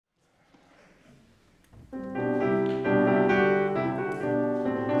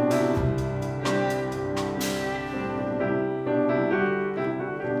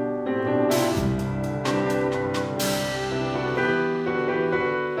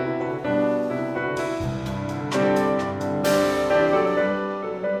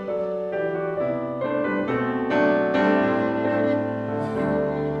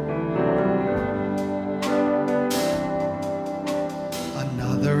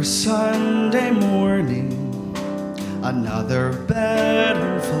Another Sunday morning, another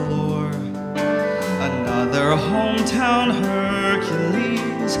bedroom floor, another hometown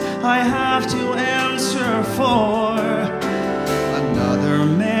Hercules I have to answer for. Another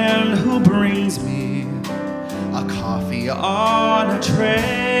man who brings me a coffee on a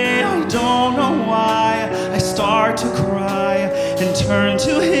tray. I don't know why I start to cry and turn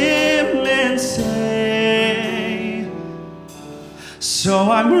to him and say,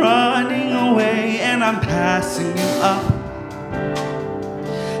 so I'm running away and I'm passing you up,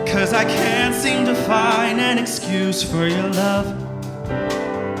 'cause I can't seem to find an excuse for your love.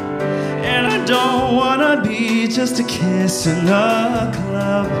 And I don't wanna be just a kiss in a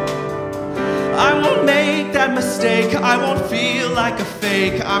club. I won't make that mistake, I won't feel like a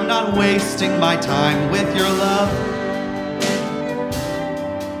fake. I'm not wasting my time with your love.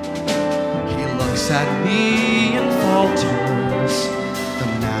 He looks at me and falters, the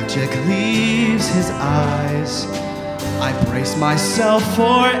magic leaves his eyes. I brace myself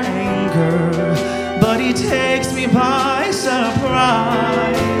for anger, but he takes me by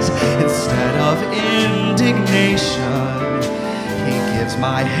surprise. Instead of indignation, he gives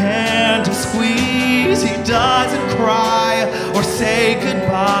my hand a squeeze. He doesn't cry or say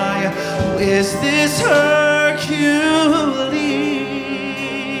goodbye. Who is this Hercules?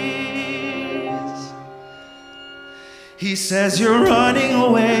 He says, you're running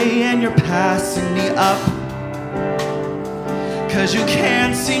away and you're passing me up, 'cause you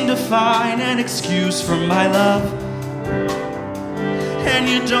can't seem to find an excuse for my love. And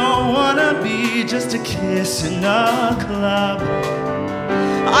you don't wanna be just a kiss in a club.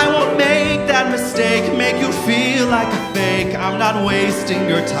 I won't make that mistake, make you feel like a fake. I'm not wasting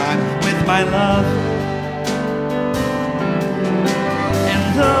your time with my love. And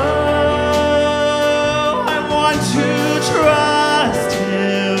though I want to trust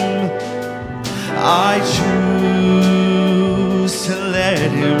him, I choose to let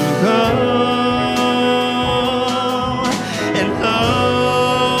him go. And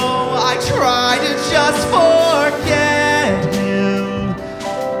though I try to just forget him,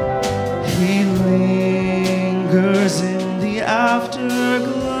 he lingers in the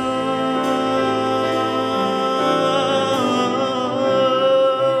afterglow.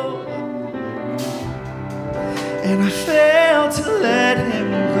 And I fail to let him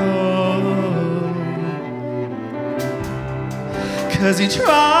go, 'cause he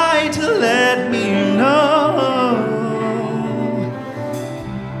tried to let me know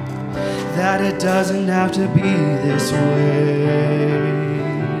that it doesn't have to be this way,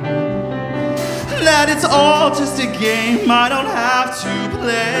 that it's all just a game I don't have to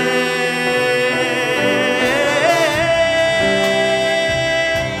play,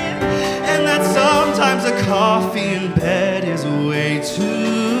 and that sometimes a coffee in bed is way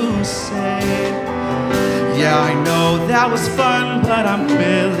too safe. Yeah, I know that was fun, but I'm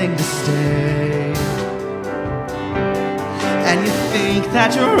willing to stay. And you think that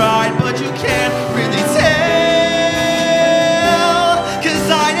you're right, but you can't really tell, 'cause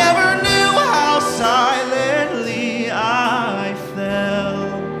I never knew how silently I fell.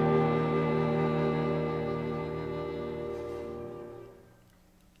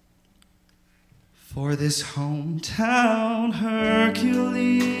 For this hometown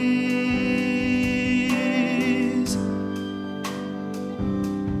Hercules,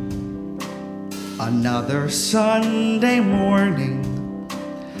 another Sunday morning,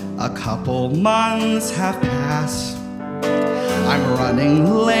 a couple months have passed. I'm running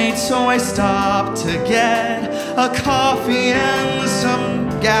late, so I stop to get a coffee and some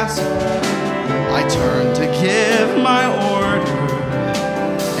gas. I turn to give my order,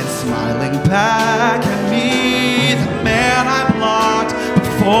 and smiling back at me, the man I blocked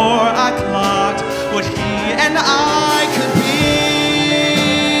before I clocked what he and I could be.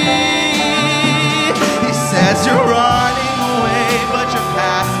 He says, you're running away, but you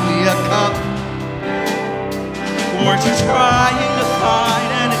passed me a cup. Weren't you trying to find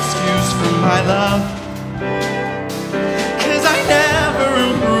an excuse for my love? 'Cause I never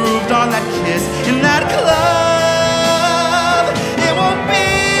improved on that kiss in that club. It won't be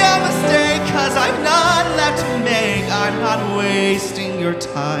a mistake, 'cause I've none left to make. I'm not wasting your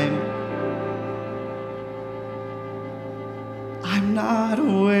time. I'm not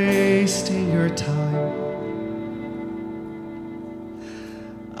wasting your time.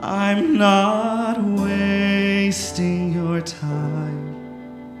 I'm not wasting your time.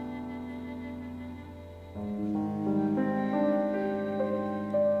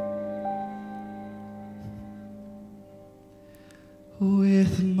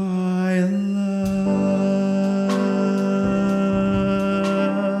 With my